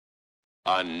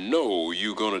I know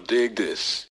you're gonna dig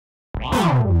this.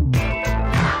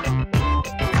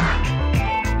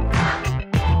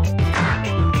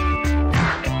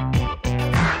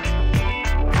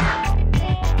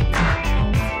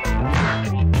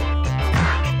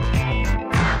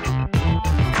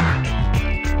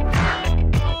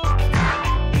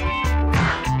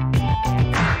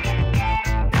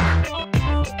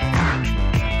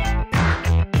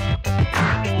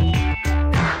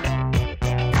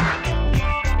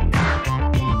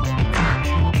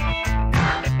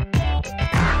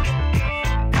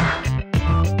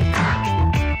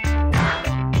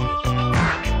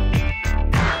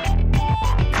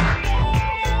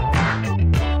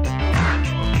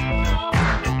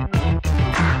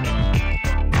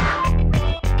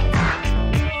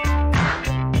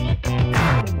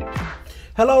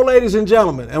 Hello, ladies and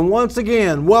gentlemen, and once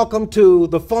again, welcome to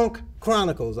the Funk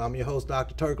Chronicles. I'm your host,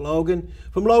 Dr. Turk Logan,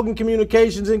 from Logan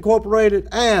Communications Incorporated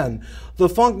and the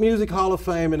Funk Music Hall of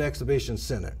Fame and Exhibition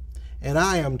Center. And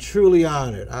I am truly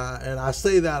honored, and I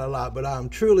say that a lot, but I'm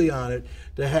truly honored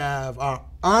to have our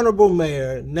Honorable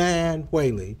Mayor, Nan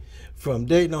Whaley, from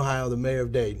Dayton, Ohio, the Mayor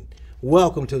of Dayton.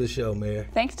 Welcome to the show, Mayor.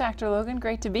 Thanks, Dr. Logan.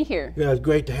 Great to be here. Yeah, it's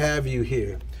great to have you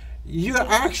here. You're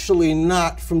actually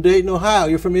not from Dayton, Ohio.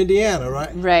 You're from Indiana,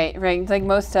 right? Right. Like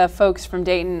most folks from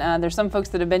Dayton, there's some folks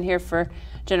that have been here for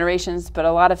generations, but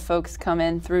a lot of folks come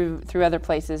in through other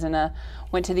places, and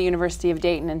went to the University of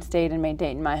Dayton and stayed and made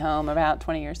Dayton my home about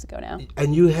 20 years ago now.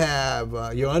 And you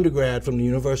have your undergrad from the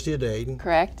University of Dayton.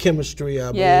 Correct. Chemistry,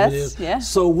 I believe it is. Yes.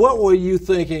 So what were you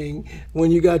thinking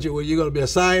when you got were you going to be a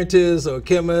scientist or a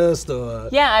chemist? Or?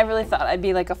 Yeah, I really thought I'd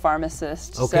be like a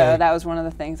pharmacist. Okay. So that was one of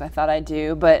the things I thought I'd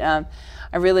do. But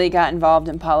I really got involved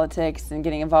in politics and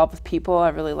getting involved with people. I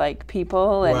really like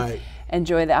people and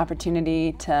enjoy the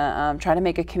opportunity to try to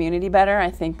make a community better.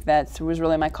 I think that was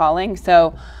really my calling.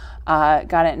 So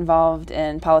got involved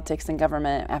in politics and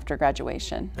government after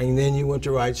graduation. And then you went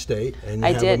to Wright State, and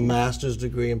you have a master's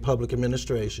degree in public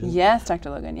administration. Yes, Dr.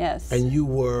 Logan, yes. And you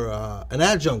were an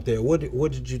adjunct there. What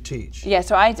did you teach? Yeah,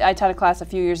 so I taught a class a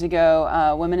few years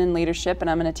ago, Women in Leadership, and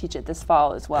I'm going to teach it this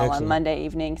fall as well. Excellent. On Monday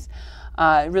evenings.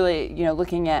 Really,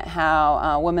 looking at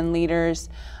how women leaders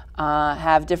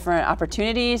have different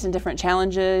opportunities and different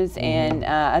challenges, and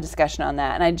a discussion on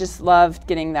that. And I just loved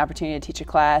getting the opportunity to teach a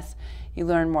class. You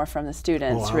learn more from the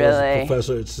students, really. I was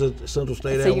a professor at Central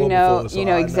State. So you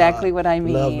know exactly what I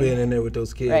mean. Love being in there with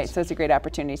those kids. Right, so it's a great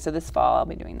opportunity. So this fall I'll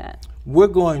be doing that. We're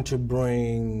going to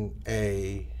bring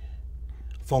a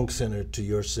Funk Center to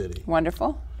your city.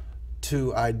 Wonderful.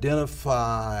 To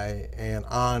identify and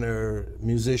honor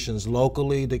musicians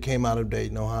locally that came out of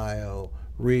Dayton, Ohio,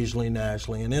 regionally,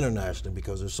 nationally, and internationally,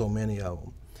 because there's so many of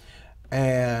them.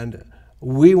 And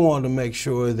we want to make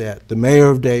sure that the mayor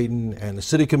of Dayton and the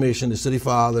city commission, the city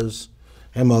fathers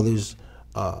and mothers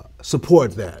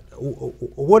support that.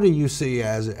 What do you see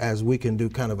as we can do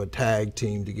kind of a tag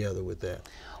team together with that?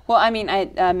 Well, I mean,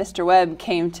 Mr. Webb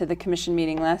came to the commission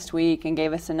meeting last week and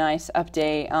gave us a nice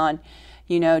update on,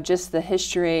 just the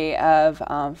history of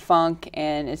funk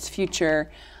and its future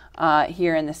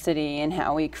here in the city, and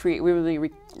how we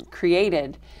really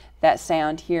created that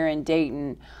sound here in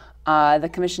Dayton. The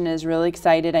commission is really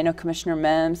excited. I know Commissioner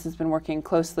Mims has been working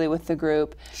closely with the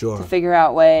group to figure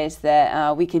out ways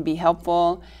that we can be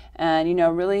helpful and,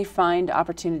 really find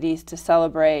opportunities to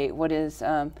celebrate what is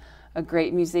a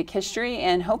great music history,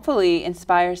 and hopefully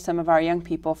inspire some of our young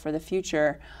people for the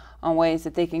future on ways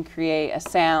that they can create a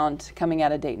sound coming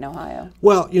out of Dayton, Ohio.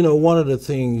 Well, one of the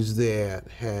things that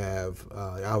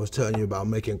I was telling you about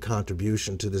making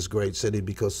contribution to this great city,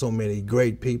 because so many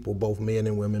great people, both men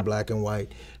and women, black and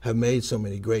white, have made so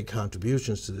many great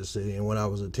contributions to this city. And when I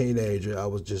was a teenager, I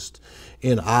was just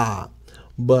in awe.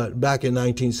 But back in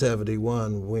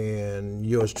 1971, when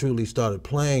yours truly started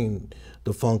playing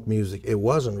the funk music, it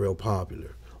wasn't real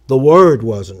popular. The word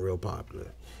wasn't real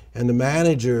popular. And the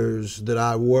managers that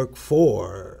I worked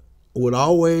for would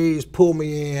always pull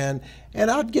me in,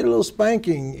 and I'd get a little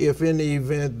spanking if in the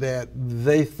event that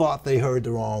they thought they heard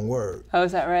the wrong word. Oh,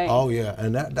 is that right? Oh, yeah,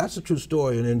 and that's a true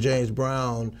story. And then James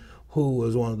Brown, who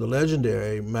was one of the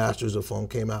legendary masters of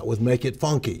funk, came out with Make It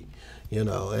Funky, and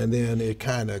then it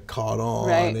kind of caught on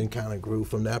and kind of grew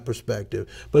from that perspective.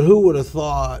 But who would have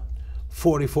thought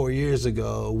 44 years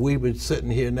ago we've been sitting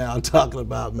here now talking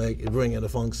about bringing the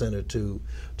Funk Center to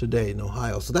Dayton,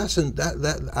 Ohio. So I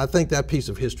think that piece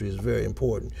of history is very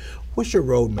important. What's your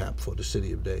roadmap for the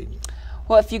city of Dayton?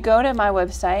 Well, if you go to my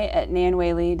website at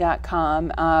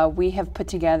nanwhaley.com, we have put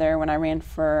together, when I ran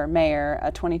for mayor,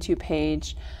 a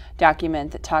 22-page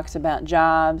document that talks about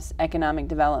jobs, economic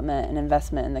development, and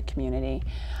investment in the community,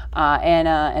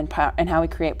 and how we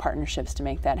create partnerships to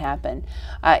make that happen.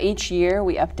 Each year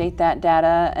we update that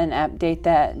data and update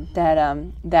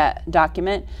that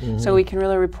document, so we can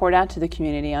really report out to the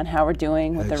community on how we're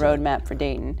doing with the roadmap for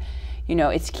Dayton. You know,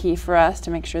 it's key for us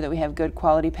to make sure that we have good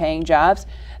quality paying jobs.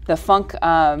 The funk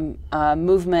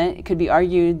movement, it could be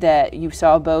argued that you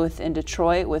saw both in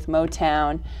Detroit with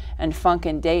Motown and funk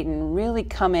in Dayton really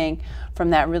coming from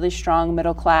that really strong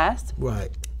middle class. Right.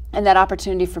 And that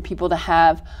opportunity for people to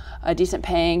have a decent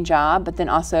paying job, but then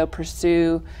also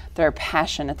pursue their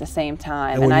passion at the same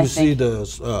time. And when you see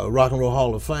the Rock and Roll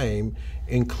Hall of Fame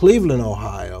in Cleveland,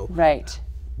 Ohio, right.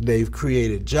 They've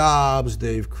created jobs,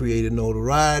 they've created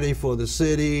notoriety for the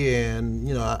city, and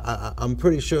you know, I'm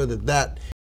pretty sure that